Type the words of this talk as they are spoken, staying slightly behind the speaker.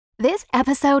This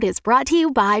episode is brought to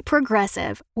you by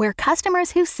Progressive, where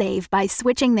customers who save by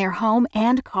switching their home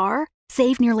and car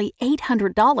save nearly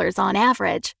 $800 on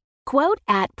average. Quote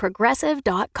at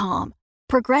progressive.com.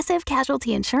 Progressive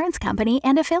Casualty Insurance Company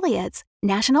and Affiliates.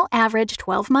 National average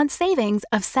 12-month savings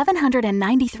of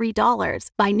 $793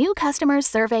 by new customers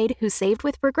surveyed who saved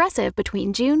with Progressive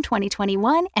between June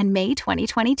 2021 and May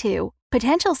 2022.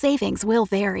 Potential savings will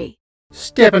vary.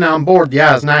 Stepping on board the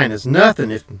Oz-9 is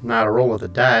nothing if not a roll of the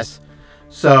dice.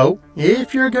 So,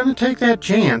 if you're going to take that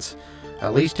chance,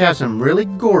 at least have some really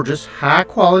gorgeous,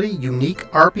 high-quality, unique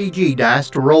RPG dice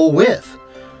to roll with.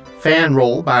 Fan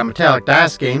Roll by Metallic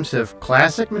Dice Games have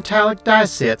classic metallic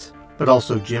dice sets, but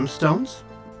also gemstones,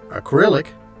 acrylic,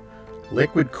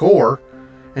 liquid core,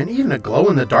 and even a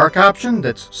glow-in-the-dark option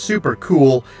that's super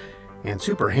cool and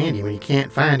super handy when you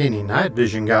can't find any night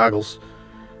vision goggles.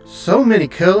 So many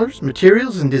colors,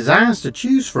 materials, and designs to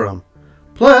choose from.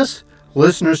 Plus,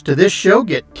 listeners to this show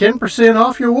get 10%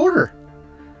 off your order.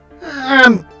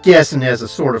 I'm guessing as a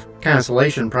sort of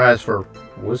consolation prize for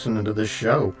listening to this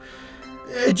show.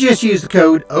 Just use the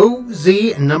code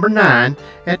OZ9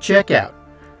 at checkout.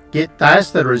 Get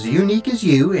dice that are as unique as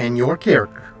you and your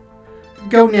character.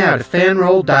 Go now to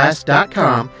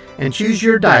fanrolldice.com and choose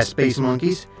your dice, Space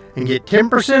Monkeys, and get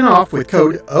 10% off with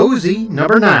code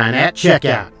OZ9 at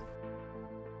checkout.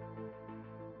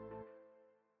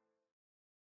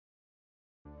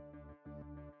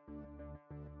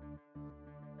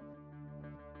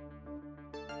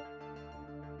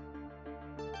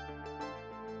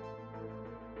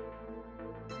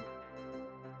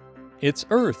 It's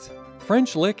Earth,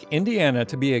 French Lick, Indiana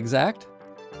to be exact.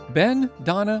 Ben,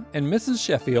 Donna, and Mrs.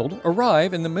 Sheffield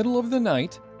arrive in the middle of the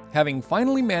night, having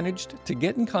finally managed to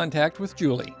get in contact with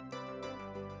Julie.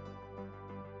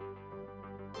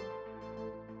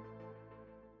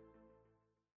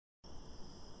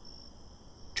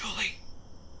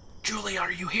 Julie,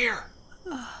 are you here?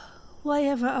 Why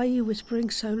ever are you whispering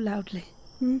so loudly?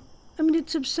 I mean,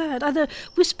 it's absurd. Either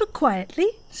whisper quietly,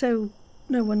 so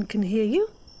no one can hear you,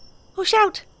 or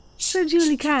shout, so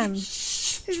Julie can. I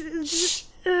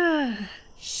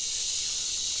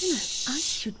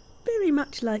should very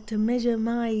much like to measure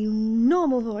my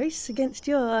normal voice against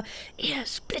your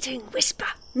ear-splitting whisper.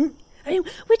 I mean,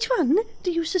 which one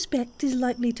do you suspect is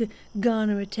likely to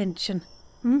garner attention?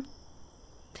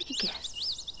 Take a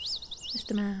guess,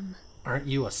 Mr. Man. Aren't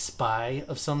you a spy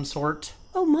of some sort?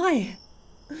 Oh, my.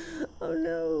 Oh,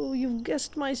 no, you've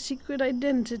guessed my secret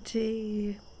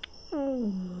identity.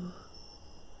 Oh,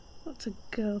 what's a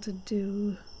girl to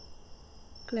do?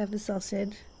 Clever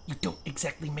sausage. You don't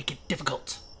exactly make it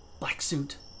difficult. Black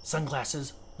suit,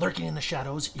 sunglasses, lurking in the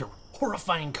shadows, your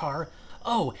horrifying car.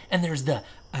 Oh, and there's the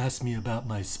 "ask me about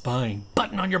my spine"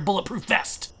 button on your bulletproof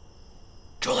vest.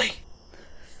 Julie!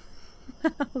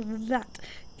 That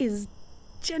is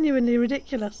genuinely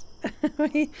ridiculous.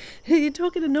 You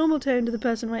talk in a normal tone to the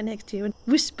person right next to you and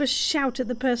whisper shout at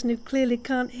the person who clearly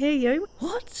can't hear you.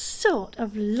 What sort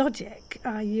of logic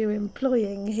are you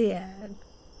employing here,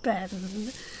 Ben?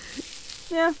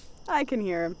 Yeah, I can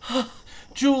hear him.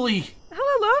 Julie!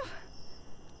 Hello, love.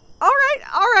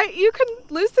 All right, you can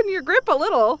loosen your grip a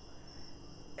little.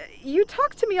 You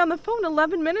talked to me on the phone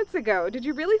 11 minutes ago. Did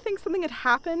you really think something had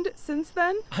happened since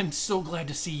then? I'm so glad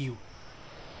to see you.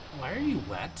 Why are you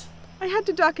wet? I had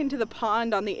to duck into the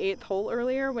pond on the 8th hole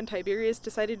earlier when Tiberius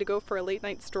decided to go for a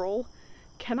late-night stroll.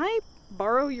 Can I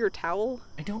borrow your towel?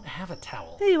 I don't have a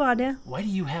towel. There you are, dear. Why do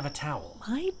you have a towel?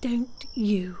 Why don't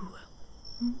you?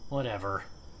 Whatever.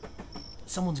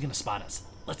 Someone's gonna spot us.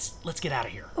 Let's get out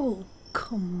of here. Oh,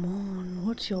 come on.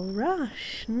 What's your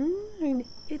rush? I mean,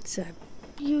 it's a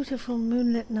beautiful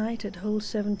moonlit night at hole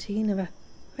 17 of a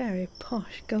very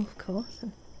posh golf course,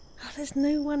 and there's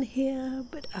no one here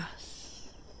but us.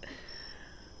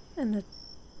 And the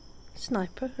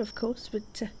sniper, of course,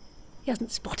 but he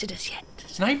hasn't spotted us yet.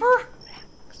 Sniper?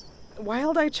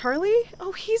 Wild-Eye Charlie?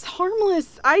 Oh, he's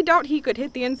harmless. I doubt he could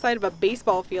hit the inside of a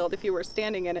baseball field if he were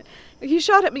standing in it. He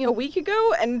shot at me a week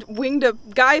ago and winged a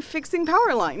guy fixing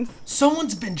power lines.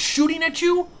 Someone's been shooting at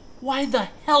you? Why the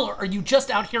hell are you just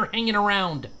out here hanging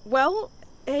around? Well,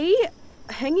 A,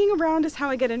 hanging around is how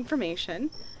I get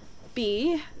information.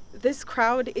 B, this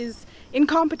crowd is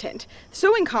incompetent.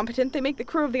 So incompetent they make the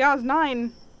crew of the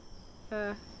Oz-9...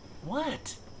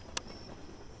 What?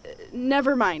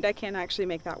 Never mind, I can't actually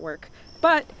make that work.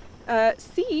 But,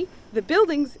 C, the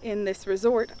buildings in this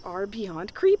resort are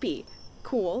beyond creepy.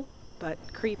 Cool, but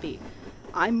creepy.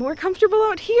 I'm more comfortable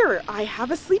out here. I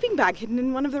have a sleeping bag hidden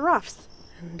in one of the roughs.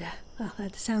 And, well,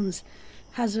 that sounds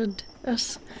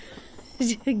hazardous.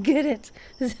 Get it?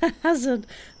 It's a hazard.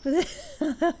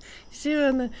 See,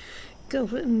 when the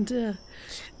difficult and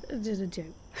just a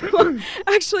joke.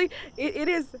 Actually, it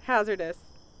is hazardous.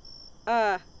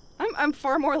 I'm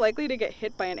far more likely to get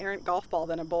hit by an errant golf ball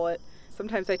than a bullet.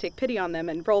 Sometimes I take pity on them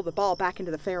and roll the ball back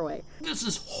into the fairway. This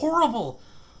is horrible.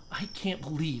 I can't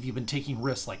believe you've been taking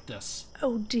risks like this.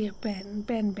 Oh dear, Ben,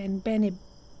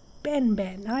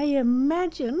 I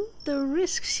imagine the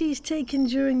risks she's taken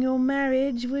during your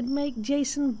marriage would make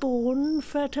Jason Bourne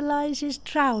fertilize his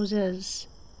trousers,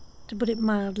 to put it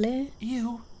mildly.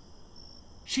 You?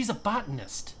 She's a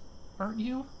botanist, aren't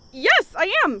you? Yes,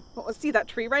 I am! Oh, see that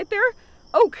tree right there?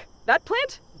 Oak. That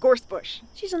plant? Gorse bush.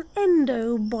 She's an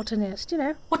endobotanist, you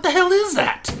know. What the hell is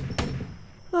that?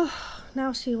 Oh,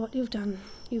 now see what you've done.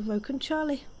 You've woken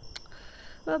Charlie.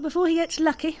 Well, before he gets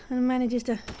lucky and manages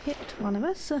to hit one of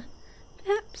us,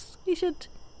 perhaps you should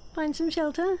find some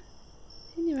shelter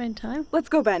in your own time. Let's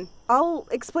go, Ben. I'll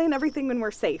explain everything when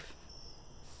we're safe.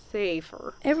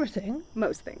 Safer. Everything?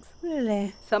 Most things.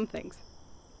 Really? Some things.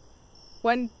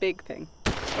 One big thing.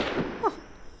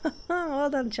 Well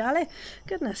done, Charlie.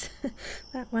 Goodness,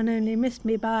 that one only missed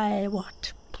me by,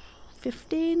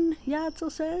 15 yards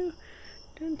or so?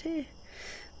 20?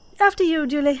 After you,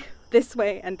 Julie. This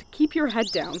way, and keep your head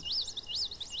down.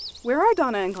 Where are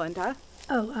Donna and Glenda?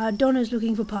 Oh, Donna's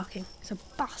looking for parking. It's a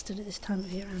bastard at this time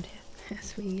of year around here.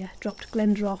 Yes, we dropped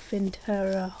Glenda off into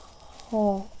her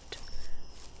hort.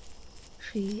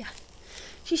 She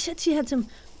said she had some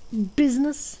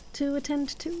business to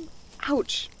attend to.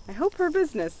 Ouch. I hope her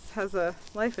business has a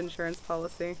life insurance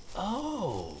policy.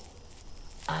 Oh,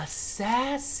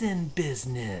 assassin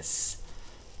business.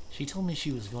 She told me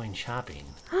she was going shopping.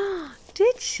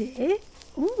 Did she?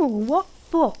 Ooh, what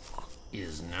for?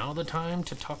 Is now the time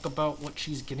to talk about what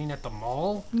she's getting at the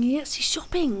mall? Yes,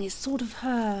 shopping is sort of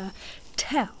her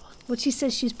tell. What she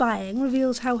says she's buying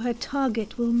reveals how her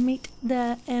target will meet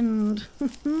their end.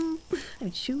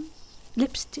 And shoes,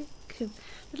 lipstick, a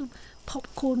little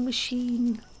popcorn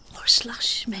machine, or a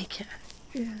slush maker.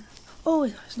 Yeah. Oh,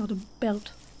 it's not a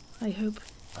belt, I hope.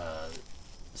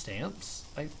 Stamps,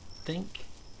 I think.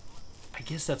 I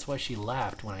guess that's why she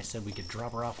laughed when I said we could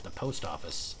drop her off at the post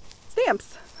office.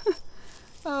 Stamps.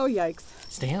 Oh, yikes.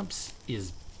 Stamps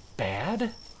is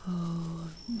bad? Oh,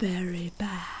 very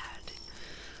bad.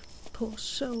 Poor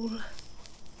soul.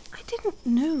 I didn't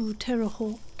know Terre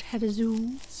Haute had a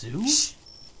zoo. Zoo?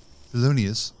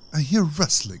 Felonius, I hear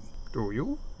rustling. Do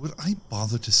you? Would I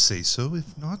bother to say so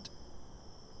if not?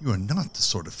 You are not the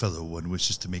sort of fellow one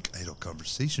wishes to make idle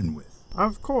conversation with.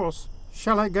 Of course.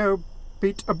 Shall I go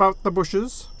beat about the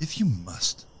bushes? If you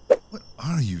must, what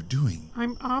are you doing?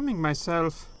 I'm arming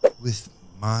myself. With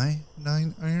my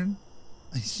 9-iron?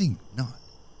 I think not.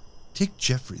 Take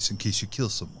Jeffrey's in case you kill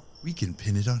someone. We can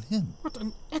pin it on him. What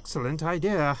an excellent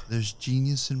idea. There's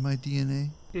genius in my DNA.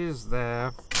 Is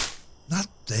there? Not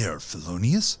there,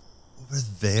 Felonius. Over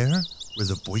there, where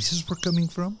the voices were coming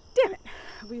from. Damn it.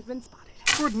 We've been spotted.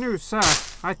 Good news, sir.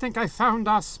 I think I found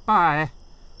our spy.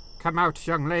 Come out,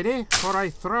 young lady, or I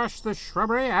thrash the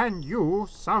shrubbery and you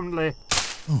soundly.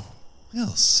 Oh,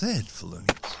 well said,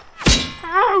 Felonius.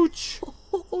 Ouch!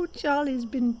 Oh, Charlie's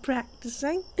been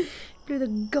practicing. Blew the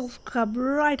golf club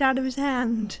right out of his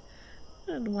hand.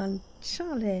 Good one,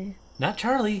 Charlie. Not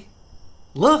Charlie.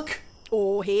 Look!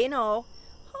 Oh, hey now.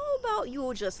 How about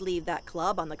you just leave that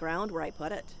club on the ground where I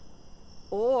put it?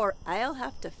 Or I'll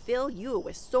have to fill you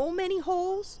with so many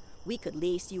holes, we could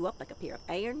lace you up like a pair of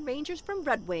Iron Rangers from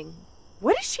Red Wing.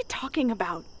 What is she talking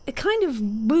about? A kind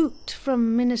of boot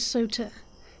from Minnesota.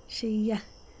 She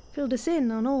filled us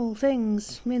in on all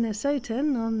things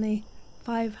Minnesotan on the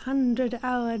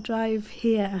 500-hour drive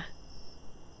here.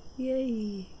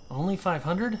 Yay. Only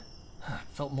 500?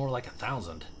 Felt more like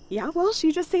 1,000. Yeah, well,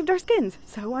 she just saved our skins,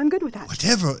 so I'm good with that.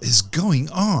 Whatever is going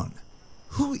on?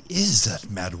 Who is that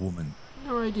mad woman?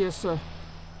 No idea, sir.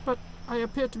 But I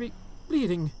appear to be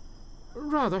bleeding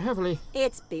rather heavily.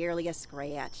 It's barely a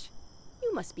scratch.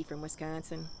 You must be from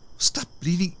Wisconsin. Stop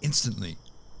bleeding instantly.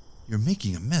 You're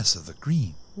making a mess of the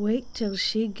green. Wait till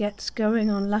she gets going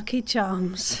on Lucky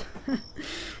Charms.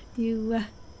 You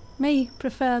may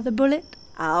prefer the bullet.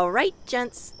 All right,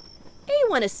 gents. I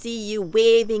want to see you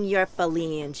waving your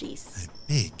phalanges. I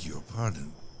beg your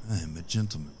pardon. I am a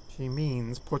gentleman. She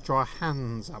means put your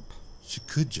hands up. She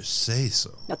could just say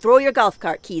so. Now throw your golf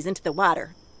cart keys into the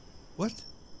water. What?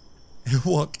 I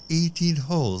walk 18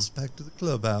 holes back to the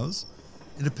clubhouse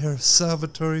in a pair of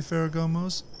Salvatore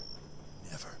Ferragamos?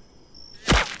 Never.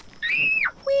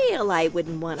 Well, I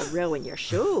wouldn't want to ruin your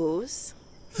shoes.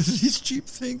 These cheap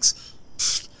things.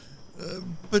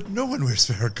 But no one wears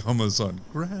Ferragamos on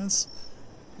grass.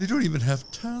 They don't even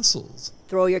have tassels.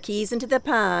 Throw your keys into the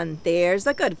pond. There's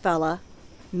a good fella.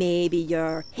 Maybe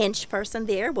your hench person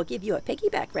there will give you a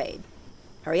piggyback ride.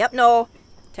 Hurry up, no.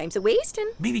 Time's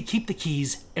a-wasting. Maybe keep the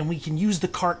keys and we can use the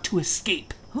cart to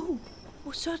escape. Oh,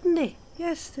 certainly.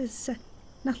 Yes, there's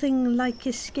nothing like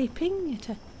escaping at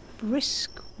a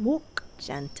brisk walk.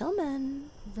 Gentlemen.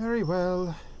 Very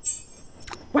well.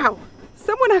 Wow,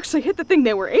 someone actually hit the thing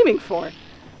they were aiming for.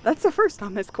 That's the first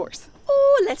on this course.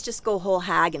 Oh, let's just go whole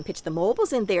hog and pitch the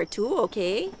mobiles in there too,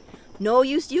 okay? No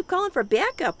use you calling for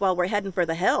backup while we're heading for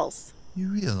the hills. You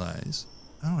realize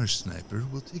our sniper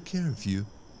will take care of you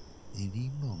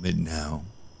any moment now.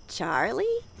 Charlie?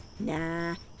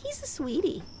 Nah, he's a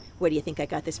sweetie. Where do you think I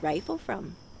got this rifle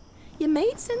from? You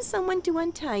might send someone to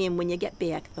untie him when you get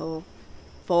back, though.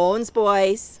 Phones,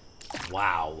 boys.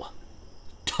 Wow.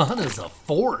 Donna's a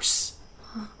force.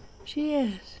 She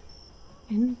is.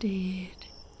 Indeed.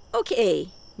 Okay,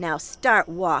 now start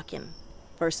walking.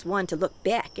 First one to look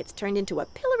back gets turned into a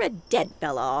pillar of dead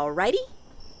fella, alrighty?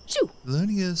 Shoo!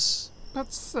 Thelonious,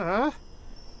 But, sir,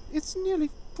 it's nearly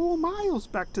 4 miles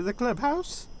back to the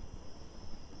clubhouse.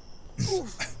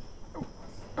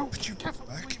 put your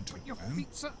back into it, man.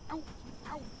 Feet, sir. Ow,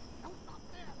 ow, ow, not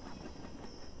there.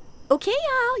 Okay,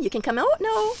 Al, you can come out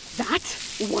now. That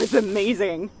was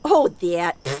amazing. Oh,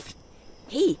 that. Pfft.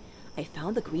 Hey, I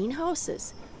found the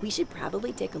greenhouses. We should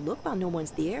probably take a look while no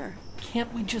one's there.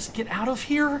 Can't we just get out of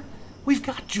here? We've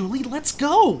got Julie. Let's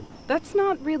go. That's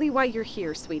not really why you're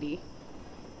here, sweetie.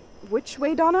 Which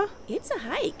way, Donna? It's a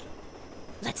hike.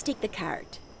 Let's take the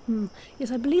cart.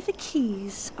 Yes, I believe the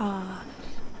keys are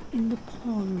in the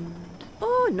pond.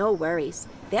 Oh, no worries.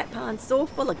 That pond's so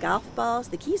full of golf balls,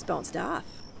 the keys bounced off.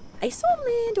 I saw 'em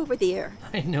land over there.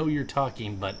 I know you're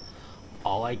talking, but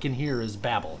all I can hear is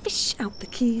babble. Fish out the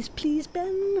keys, please,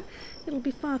 Ben. It'll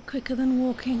be far quicker than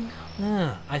walking.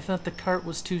 I thought the cart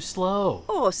was too slow.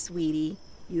 Oh, sweetie,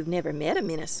 you've never met a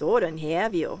Minnesotan,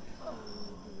 have you?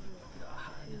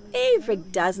 I've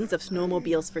rigged dozens of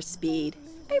snowmobiles for speed.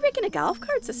 I reckon a golf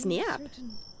cart's a snap.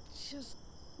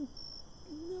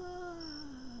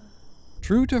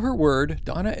 True to her word,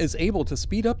 Donna is able to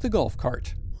speed up the golf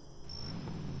cart.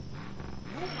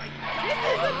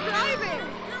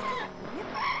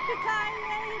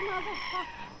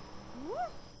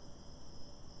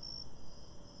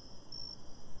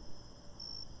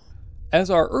 As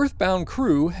our earthbound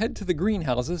crew head to the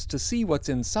greenhouses to see what's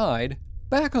inside,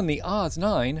 back on the Oz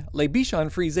 9, Le Bichon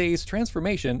Frise's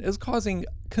transformation is causing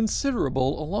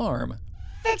considerable alarm.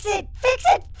 Fix it! Fix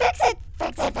it! Fix it!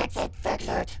 Fix it! Fix it! Fix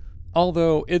it!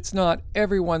 Although it's not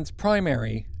everyone's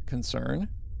primary concern.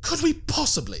 Could we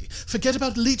possibly forget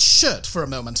about Leech's shirt for a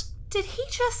moment? Did he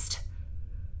just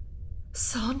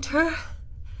saunter?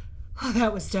 Oh,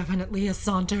 that was definitely a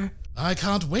saunter. I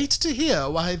can't wait to hear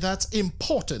why that's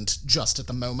important just at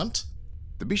the moment.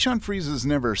 The Bichon Frises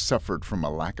never suffered from a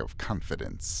lack of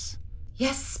confidence.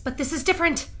 Yes, but this is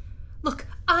different. Look,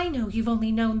 I know you've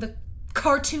only known the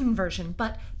cartoon version,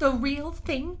 but the real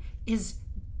thing is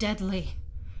deadly.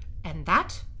 And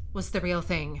that was the real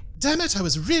thing. Damn it, I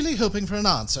was really hoping for an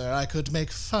answer I could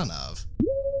make fun of.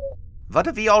 What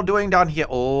are we all doing down here?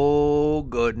 Oh,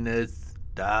 goodness.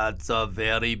 That's a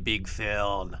very big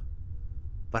fern.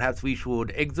 Perhaps we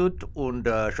should exit and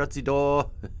shut the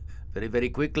door very, very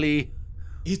quickly.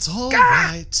 It's all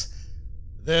right.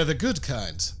 They're the good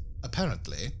kind,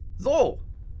 apparently. So,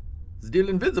 still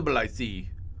invisible, I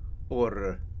see.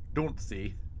 Or don't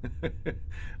see.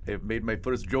 I have made my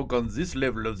first joke on this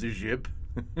level of the ship.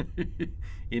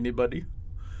 Anybody?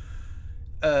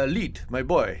 Leet, my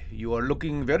boy, you are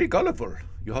looking very colorful.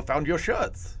 You have found your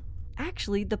shirts.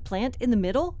 Actually, the plant in the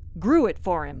middle grew it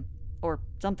for him. Or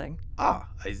something. Ah,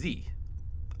 I see.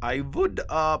 I would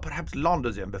perhaps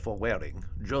launder them before wearing,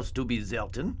 just to be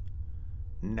certain.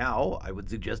 Now, I would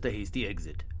suggest a hasty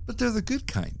exit. But they're the good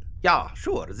kind. Yeah,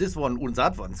 sure. This one and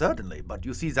that one, certainly. But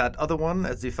you see that other one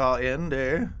at the far end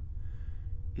there?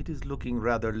 It is looking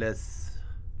rather less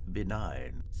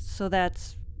benign. So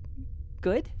that's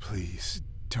good? Please,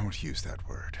 don't use that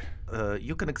word.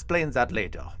 You can explain that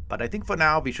later. But I think for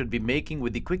now we should be making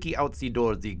with the quickie out the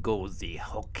door the go-zy.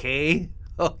 Okay?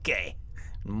 Okay.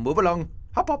 Move along.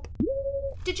 Hop, hop.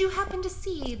 Did you happen to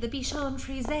see the Bichon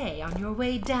Frise on your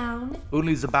way down?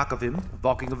 Only the back of him,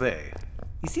 walking away.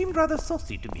 He seemed rather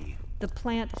saucy to me. The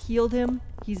plant healed him.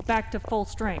 He's back to full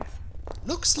strength.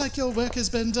 Looks like your work has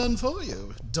been done for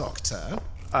you, Doctor.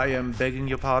 I am begging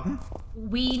your pardon?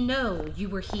 We know you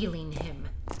were healing him.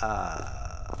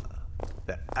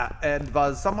 And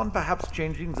was someone perhaps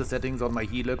changing the settings on my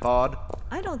healer pod?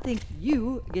 I don't think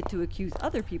you get to accuse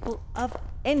other people of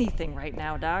anything right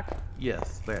now, Doc.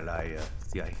 Yes, well, I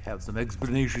See, I have some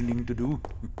explanationing to do.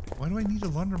 Why do I need to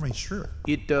launder my shirt?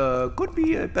 It could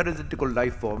be a parasitical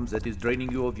life form that is draining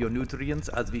you of your nutrients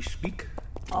as we speak.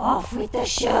 Off with the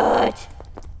shirt!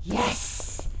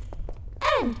 Yes!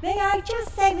 And may I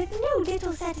just say with no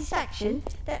little satisfaction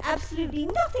that absolutely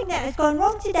nothing that has gone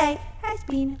wrong today has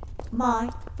been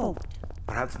my fault.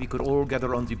 Perhaps we could all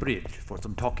gather on the bridge for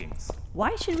some talkings.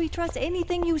 Why should we trust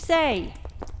anything you say?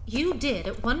 You did,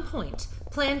 at one point,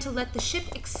 plan to let the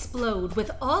ship explode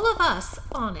with all of us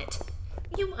on it.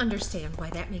 You understand why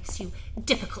that makes you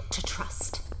difficult to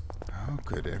trust. How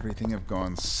could everything have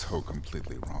gone so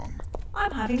completely wrong?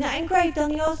 I'm having that engraved on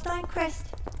the Orstein crest.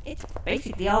 It's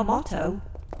basically our motto.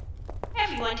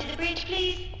 Everyone to the bridge,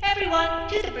 please. Everyone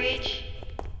to the bridge.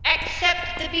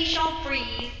 Except the Bichon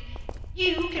Freeze.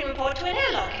 You can report to an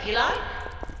airlock if you like.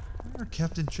 Where are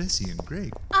Captain Jesse and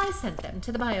Greg? I sent them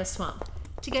to the bioswamp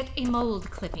to get a mold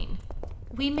clipping.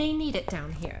 We may need it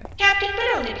down here. Captain,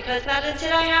 but only because Madeline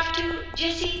said I have to.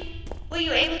 Jesse, were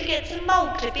you able to get some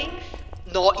mold clippings?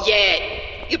 Not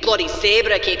yet. Your bloody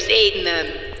zebra keeps eating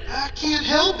them. I can't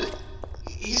help it.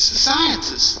 He's a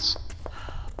scientist.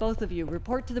 Both of you,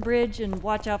 report to the bridge and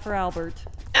watch out for Albert.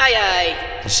 Aye, aye.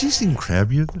 Does she seem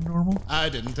crabbier than normal? I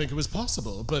didn't think it was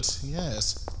possible, but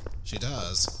yes, she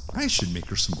does. I should make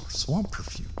her some more swamp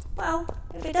perfume. Well,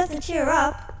 if it doesn't cheer her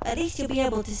up, at least you'll be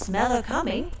able to smell her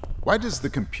coming. Why does the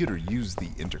computer use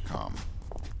the intercom?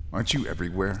 Aren't you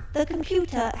everywhere? The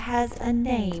computer has a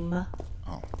name.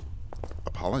 Oh,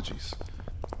 apologies.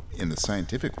 In the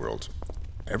scientific world,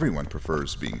 everyone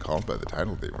prefers being called by the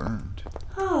title they've earned.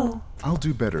 Oh. I'll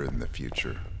do better in the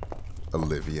future,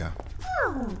 Olivia.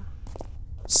 Oh.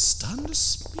 Stunned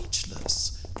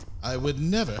speechless. I would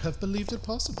never have believed it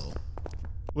possible.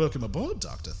 Welcome aboard,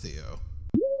 Dr. Theo.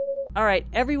 All right,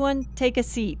 everyone, take a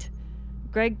seat.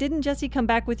 Greg, didn't Jessie come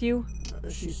back with you?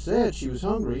 She said she was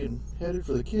hungry and headed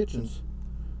for the kitchens.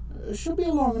 She'll be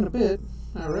along in a bit,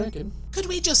 I reckon. Could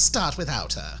we just start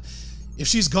without her? If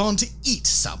she's gone to eat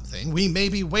something, we may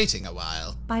be waiting a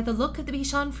while. By the look of the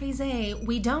Bichon Frise,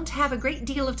 we don't have a great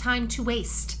deal of time to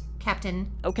waste,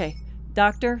 Captain. Okay.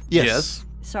 Doctor? Yes?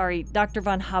 Sorry, Dr.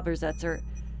 von Habersetzer.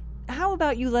 How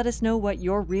about you let us know what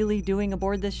you're really doing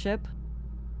aboard this ship?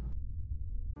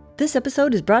 This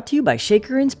episode is brought to you by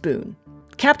Shaker and Spoon.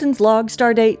 Captain's log,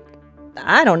 stardate.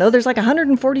 I don't know, there's like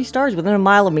 140 stars within a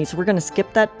mile of me, so we're going to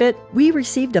skip that bit. We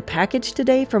received a package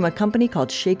today from a company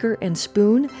called Shaker and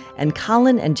Spoon, and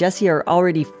Colin and Jesse are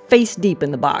already face deep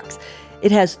in the box.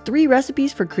 It has 3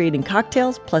 recipes for creating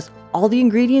cocktails, plus all the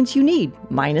ingredients you need,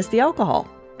 minus the alcohol.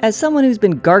 As someone who's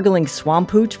been gargling swamp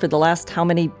hooch for the last how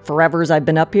many forevers I've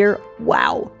been up here,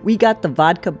 wow, we got the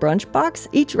vodka brunch box.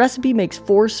 Each recipe makes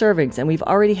 4 servings, and we've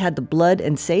already had the blood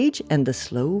and sage and the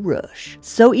slow rush.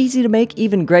 So easy to make,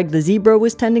 even Greg the zebra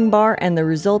was tending bar, and the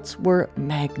results were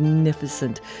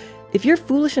magnificent. If you're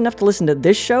foolish enough to listen to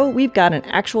this show, we've got an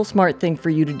actual smart thing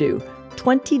for you to do.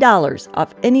 $20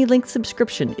 off any length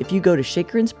subscription if you go to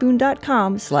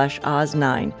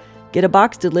shakerandspoon.com/Oz9. Get a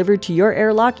box delivered to your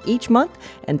airlock each month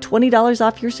and $20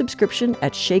 off your subscription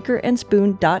at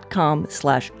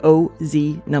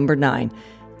shakerandspoon.com/OZ9.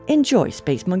 Enjoy,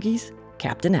 Space Monkeys.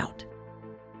 Captain out.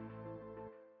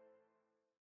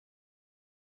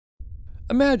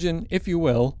 Imagine, if you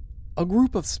will, a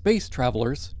group of space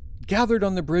travelers gathered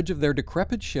on the bridge of their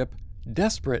decrepit ship,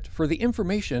 desperate for the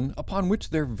information upon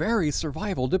which their very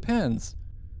survival depends.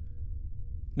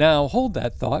 Now hold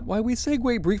that thought while we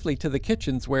segue briefly to the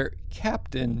kitchens where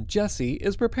Captain Jesse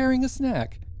is preparing a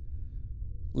snack.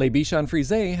 Le Bichon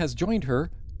Frise has joined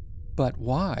her, but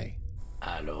why?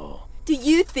 Hello. Do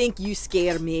you think you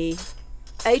scare me?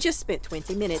 I just spent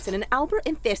 20 minutes in an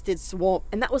Albert-infested swamp,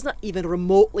 and that was not even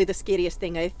remotely the scariest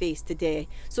thing I've faced today.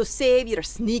 So save your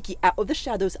sneaky out of the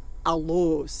shadows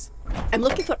allos. I'm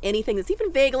looking for anything that's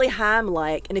even vaguely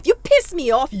ham-like, and if you piss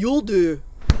me off, you'll do.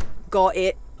 Got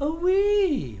it?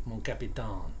 Oui, mon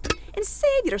capitaine. And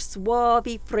save your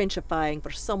suave Frenchifying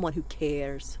for someone who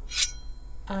cares.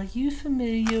 Are you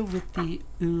familiar with the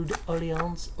Oud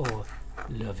Orleans or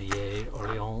La Vieille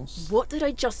Orleans? What did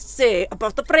I just say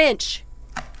about the French?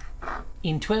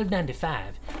 In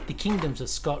 1295, the kingdoms of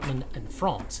Scotland and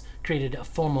France created a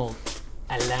formal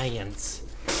alliance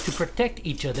to protect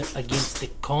each other against the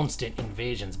constant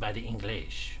invasions by the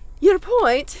English. Your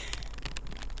point?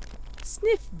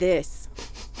 Sniff this.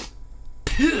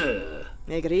 Puh.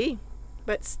 Agree.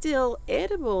 But still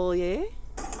edible, yeah?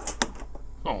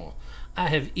 Oh, I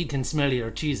have eaten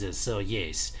smellier cheeses, so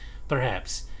yes,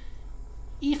 perhaps.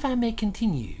 If I may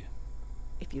continue.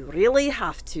 If you really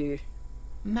have to.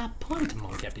 My point,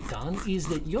 mon capitaine, is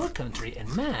that your country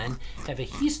and mine have a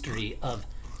history of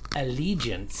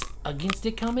allegiance against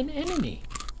a common enemy.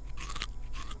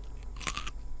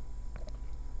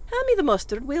 Hand me the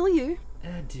mustard, will you?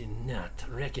 I do not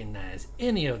recognize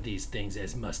any of these things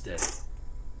as mustard.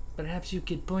 Perhaps you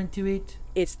could point to it?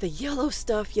 It's the yellow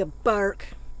stuff, you bark.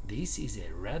 This is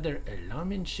a rather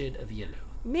alarming shade of yellow.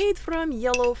 Made from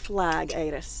yellow flag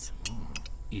iris.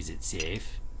 Is it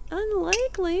safe?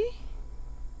 Unlikely.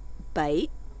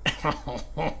 Bite.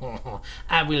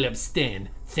 I will abstain,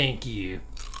 thank you.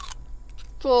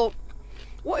 So,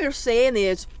 what you're saying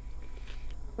is,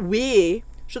 we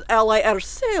should ally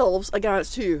ourselves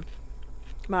against who?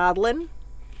 Madeline?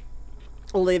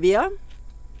 Olivia?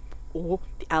 Or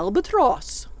the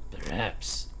albatross?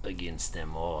 Perhaps against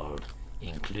them all,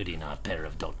 including our pair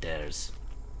of doctors.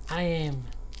 I am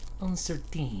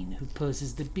uncertain who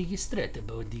poses the biggest threat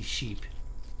aboard these sheep.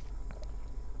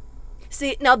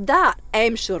 See, now that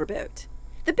I'm sure about.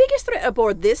 The biggest threat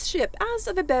aboard this ship, as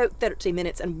of about 30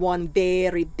 minutes and one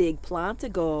very big plant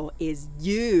ago, is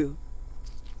you.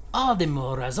 All the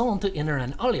more raison to enter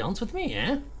an alliance with me,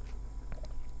 eh?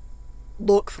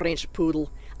 Look, French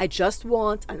poodle, I just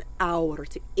want an hour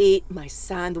to eat my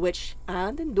sandwich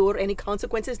and endure any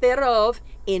consequences thereof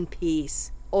in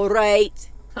peace. All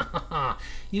right?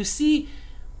 You see,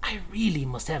 I really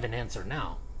must have an answer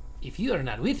now. If you are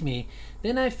not with me,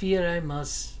 then I fear I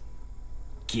must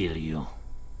kill you.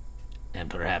 And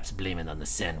perhaps blame it on the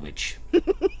sandwich.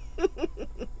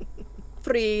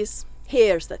 Freeze,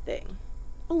 here's the thing.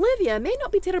 Olivia may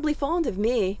not be terribly fond of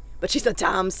me, but she's a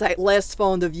damn sight less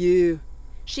fond of you.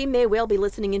 She may well be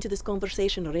listening into this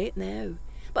conversation right now.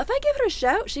 But if I give her a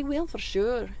shout, she will for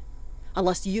sure.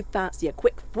 Unless you fancy a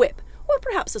quick whip, or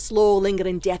perhaps a slow,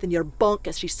 lingering death in your bunk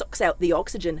as she sucks out the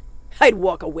oxygen, I'd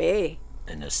walk away.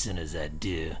 And as soon as I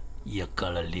do, you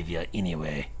call Olivia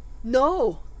anyway.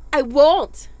 No, I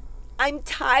won't. I'm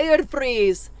tired,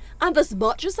 Freeze. And as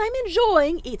much as I'm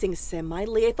enjoying eating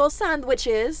semi-lethal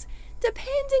sandwiches,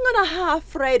 depending on a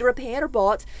half-fried repair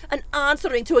bot and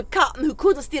answering to a captain who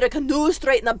couldn't steer a canoe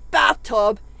straight in a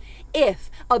bathtub, if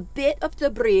a bit of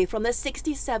debris from the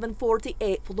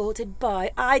 6748 floated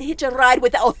by, I'd hitch a ride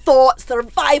without a thought.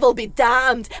 Survival be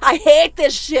damned. I hate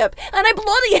this ship, and I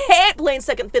bloody hate playing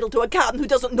second fiddle to a captain who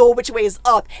doesn't know which way is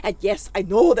up. And yes, I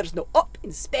know there's no up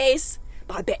in space,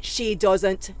 but I bet she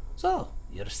doesn't. So,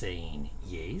 you're saying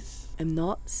yes? I'm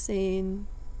not saying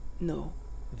no.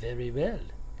 Very well.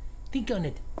 Think on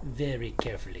it very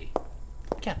carefully,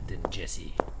 Captain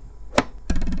Jesse.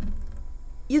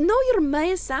 You know you're my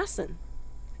assassin.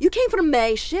 You came from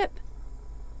my ship,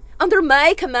 under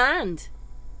my command.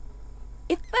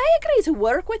 If I agree to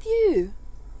work with you,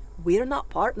 we're not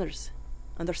partners.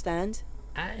 Understand?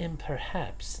 I am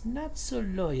perhaps not so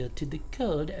loyal to the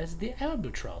code as the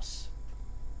albatross.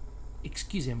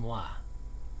 Excusez-moi,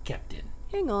 Captain.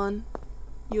 Hang on.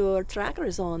 Your tracker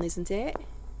is on, isn't it?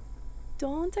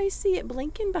 Don't I see it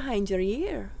blinking behind your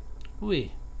ear?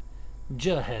 Oui.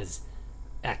 Joe has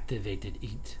activated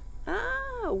it.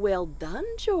 Ah, well done,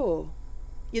 Joe.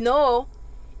 You know,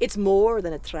 it's more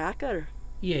than a tracker.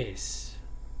 Yes.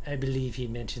 I believe he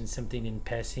mentioned something in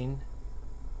passing.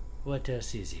 What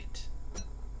else is it?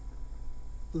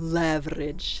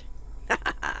 Leverage.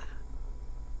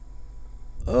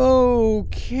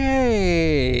 Okay,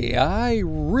 I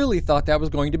really thought that was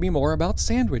going to be more about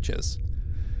sandwiches.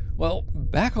 Well,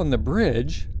 back on the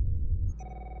bridge...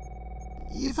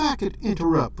 If I could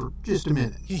interrupt for just a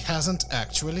minute. He hasn't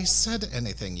actually said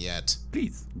anything yet.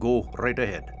 Please, go right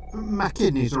ahead. My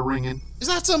kidneys are ringing. Is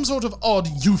that some sort of odd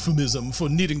euphemism for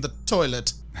needing the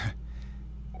toilet?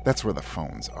 That's where the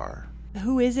phones are.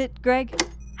 Who is it, Greg?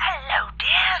 Hello,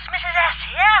 dears. Mrs. S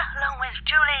here, along with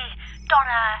Julie,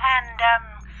 Donna, and,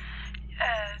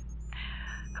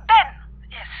 Ben.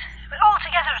 Yes, we're all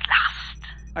together at last.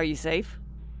 Are you safe?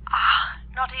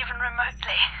 Not even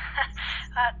remotely.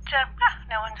 But,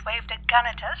 no one's waved a gun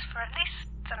at us for at least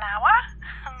an hour.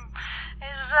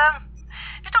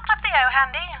 Is Dr. Theo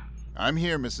handy? I'm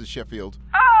here, Mrs. Sheffield.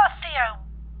 Oh, Theo,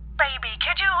 baby,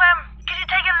 could you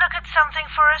take a look at something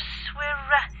for us?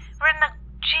 We're in the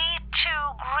G2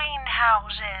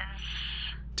 greenhouses.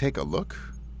 Take a look?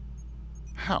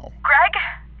 How? Greg,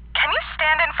 can you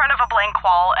stand in front of a blank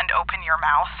wall and open your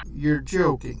mouth? You're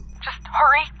joking. Just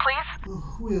hurry, please.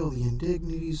 Oh, will the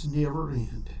indignities never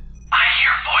end? I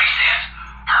hear voices.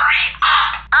 Hurry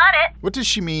up. On it. What does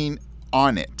she mean,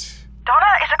 on it?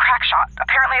 Donna is a crack shot.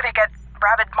 Apparently they get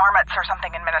rabid marmots or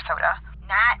something in Minnesota.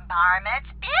 Not marmots,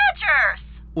 badgers.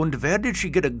 And where did she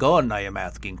get a gun, I am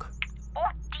asking?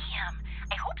 Oh, damn.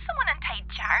 I hope someone untied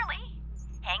Charlie.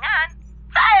 Hang on.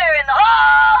 Fire in the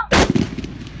hole!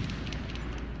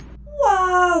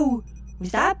 Whoa!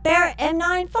 Was that Barrett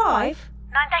M95?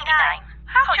 99.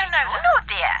 How'd you know that?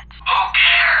 Who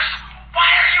cares? Why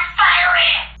are you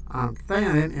firing? I'm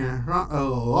standing in front of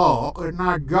the wall with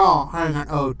my jaw hanging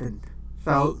open.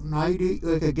 So maybe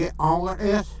we could get on with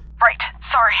this? Right,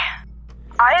 sorry.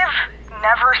 I've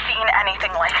never seen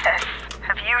anything like this.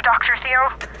 Have you, Dr. Theo?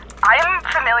 I'm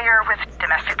familiar with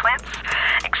domestic plants,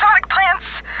 exotic plants,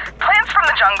 plants from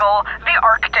the jungle, the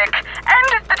Arctic,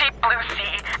 and the deep blue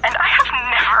sea, and I have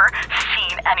never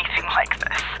seen anything like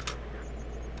this.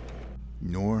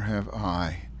 Nor have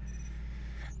I.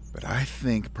 But I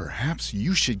think perhaps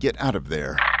you should get out of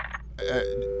there.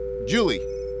 Julie?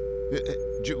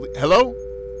 Julie? Hello?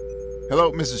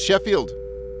 Hello, Mrs. Sheffield?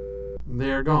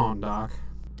 They're gone, Doc.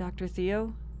 Dr.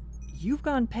 Theo, you've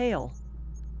gone pale.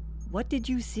 What did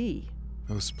you see?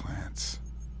 Those plants.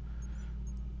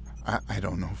 I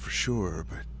don't know for sure,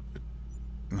 but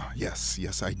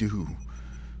yes, I do.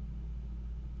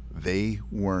 They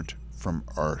weren't from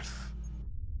Earth.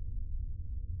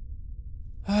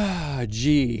 Ah,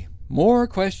 gee. More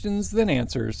questions than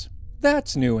answers.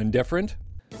 That's new and different.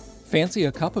 Fancy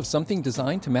a cup of something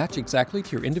designed to match exactly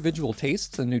to your individual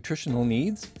tastes and nutritional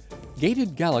needs?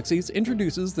 Gated Galaxies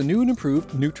introduces the new and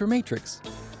improved Nutrimatrix.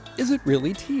 Is it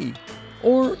really tea?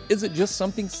 Or is it just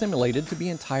something simulated to be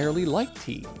entirely like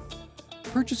tea?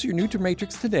 Purchase your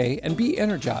Nutrimatrix today and be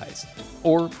energized,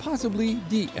 or possibly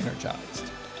de-energized.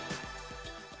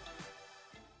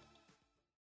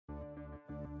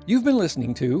 You've been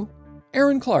listening to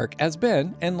Aaron Clark as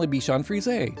Ben and Le Bichon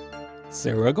Frise,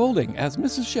 Sarah Golding as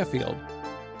Mrs. Sheffield,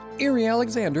 Erie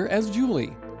Alexander as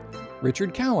Julie,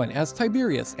 Richard Cowan as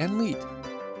Tiberius and Leet,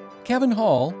 Kevin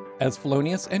Hall as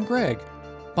Felonius and Greg,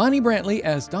 Bonnie Brantley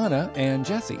as Donna and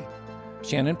Jessie,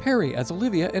 Shannon Perry as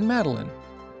Olivia and Madeline,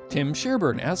 Tim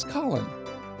Sherburne as Colin,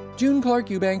 June Clark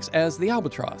Eubanks as the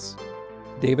Albatross,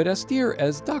 David Estier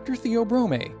as Dr. Theo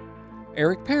Brome,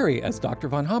 Eric Perry as Dr.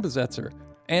 Von Habesetzer,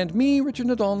 and me, Richard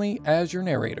Nadolny, as your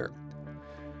narrator.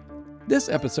 This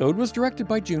episode was directed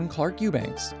by June Clark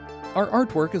Eubanks. Our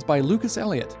artwork is by Lucas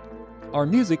Elliott. Our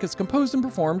music is composed and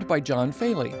performed by John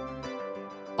Faley.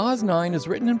 Oz 9 is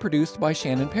written and produced by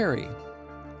Shannon Perry.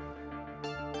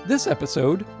 This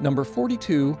episode, number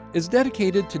 42, is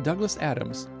dedicated to Douglas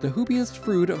Adams, the hoopiest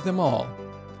fruit of them all.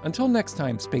 Until next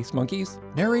time, Space Monkeys,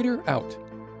 narrator out.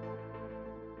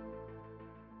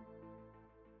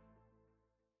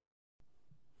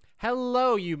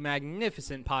 Hello, you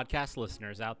magnificent podcast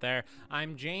listeners out there.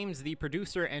 I'm James, the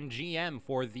producer and GM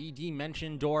for the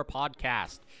Dimension Door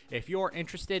podcast. If you're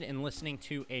interested in listening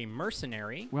to a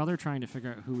mercenary... While they're trying to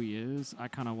figure out who he is, I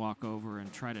kind of walk over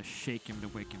and try to shake him to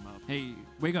wake him up. Hey,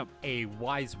 wake up. A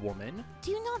wise woman.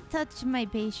 Do not touch my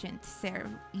patient, sir.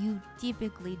 You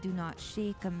typically do not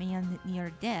shake a man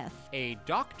near death. A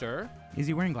doctor. Is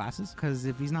he wearing glasses? Because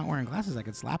if he's not wearing glasses, I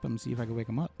could slap him, see if I could wake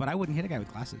him up. But I wouldn't hit a guy with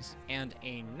glasses. And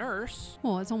a nurse.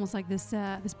 Well, it's almost like this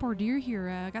poor deer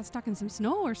here got stuck in some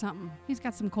snow or something. He's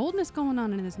got some coldness going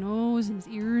on in his nose and his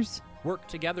ears. Work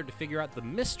together to figure out the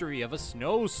mystery of a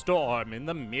snowstorm in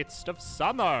the midst of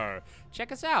summer.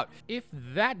 Check us out. If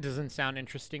that doesn't sound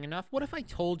interesting enough, what if I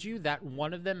told you that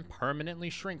one of them permanently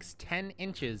shrinks 10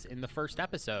 inches in the first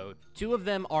episode? 2 of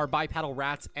them are bipedal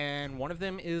rats, and one of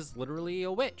them is literally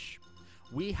a witch.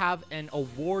 We have an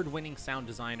award-winning sound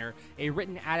designer, a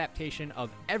written adaptation of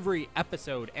every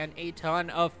episode, and a ton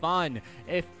of fun.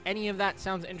 If any of that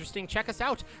sounds interesting, check us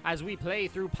out as we play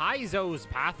through Paizo's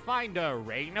Pathfinder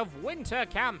Reign of Winter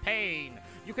campaign.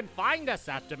 You can find us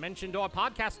at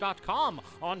DimensionDoorPodcast.com,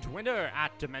 on Twitter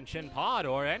at DimensionPod,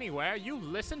 or anywhere you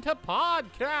listen to podcasts.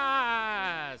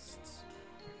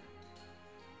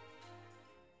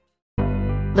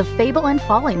 The Fable and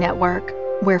Folly Network,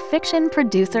 where fiction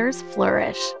producers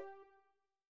flourish.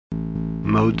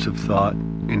 Modes of Thought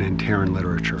in Antaran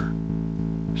Literature.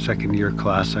 Second-year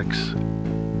classics,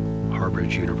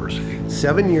 Harvard University.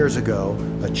 7 years ago,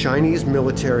 a Chinese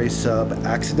military sub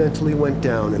accidentally went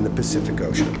down in the Pacific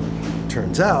Ocean.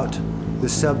 Turns out, the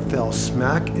sub fell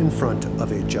smack in front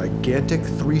of a gigantic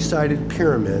 3-sided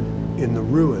pyramid in the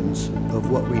ruins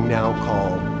of what we now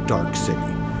call Dark City.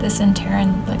 This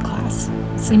Antaran Lit class.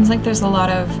 Seems like there's a lot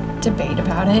of debate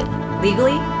about it.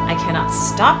 Legally, I cannot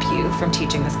stop you from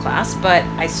teaching this class, but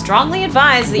I strongly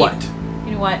advise that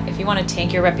you know what, if you want to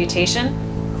tank your reputation,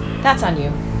 that's on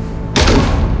you.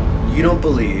 You don't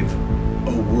believe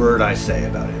a word I say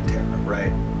about Antera,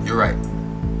 right? You're right.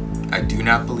 I do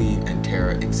not believe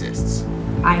Antera exists.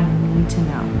 I need to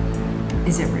know.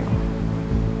 Is it real?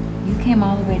 You came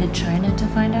all the way to China to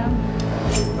find out?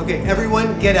 Okay,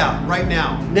 everyone get out right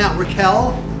now. Now,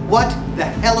 Raquel, what the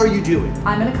hell are you doing?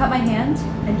 I'm gonna cut my hand,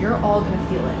 and you're all gonna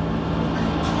feel it.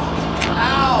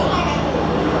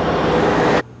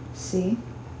 Ow! See?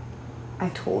 I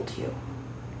told you.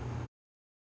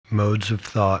 Modes of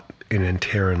Thought in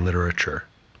Antaran Literature,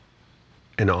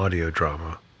 an audio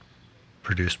drama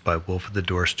produced by Wolf of the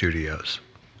Door Studios.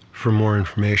 For more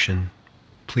information,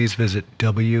 please visit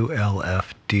WLFDR.com.